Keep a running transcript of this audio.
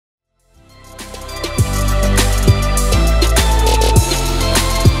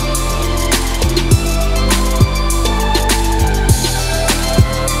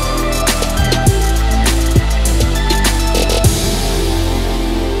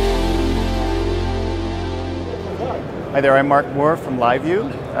Hi there, I'm Mark Moore from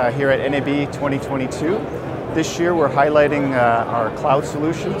LiveU here at NAB 2022. This year we're highlighting our cloud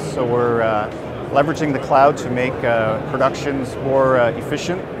solutions, so we're leveraging the cloud to make productions more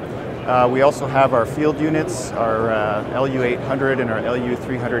efficient. We also have our field units, our LU300 and our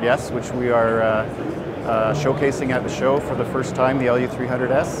LU300S, which we are showcasing at the show for the first time, the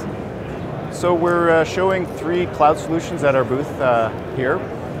LU300S. So we're showing three cloud solutions at our booth here.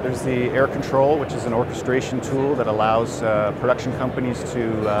 There's the Air Control, which is an orchestration tool that allows production companies to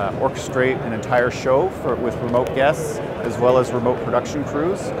orchestrate an entire show with remote guests as well as remote production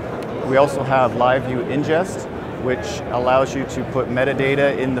crews. We also have LiveU Ingest, which allows you to put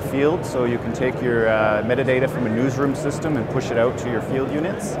metadata in the field, so you can take your metadata from a newsroom system and push it out to your field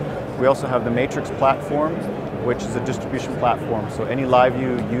units. We also have the Matrix platform, which is a distribution platform, so any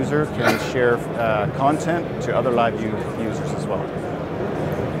LiveU user can share content to other LiveU users as well.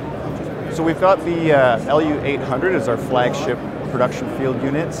 So we've got the LU300 as our flagship production field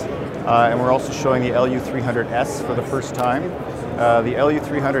unit, and we're also showing the LU300S for the first time. The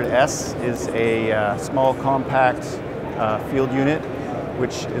LU300S is a small, compact field unit,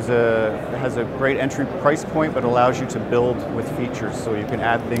 which is has a great entry price point, but allows you to build with features. So you can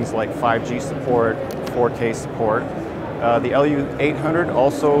add things like 5G support, 4K support. The LU300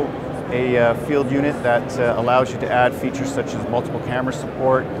 also a field unit that allows you to add features such as multiple camera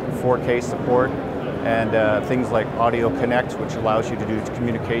support, 4K support, and things like Audio Connect, which allows you to do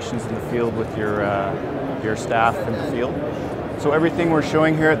communications in the field with your staff in the field. So everything we're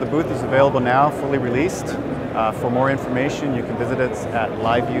showing here at the booth is available now, fully released. For more information, you can visit us at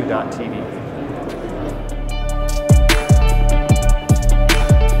LiveU.TV.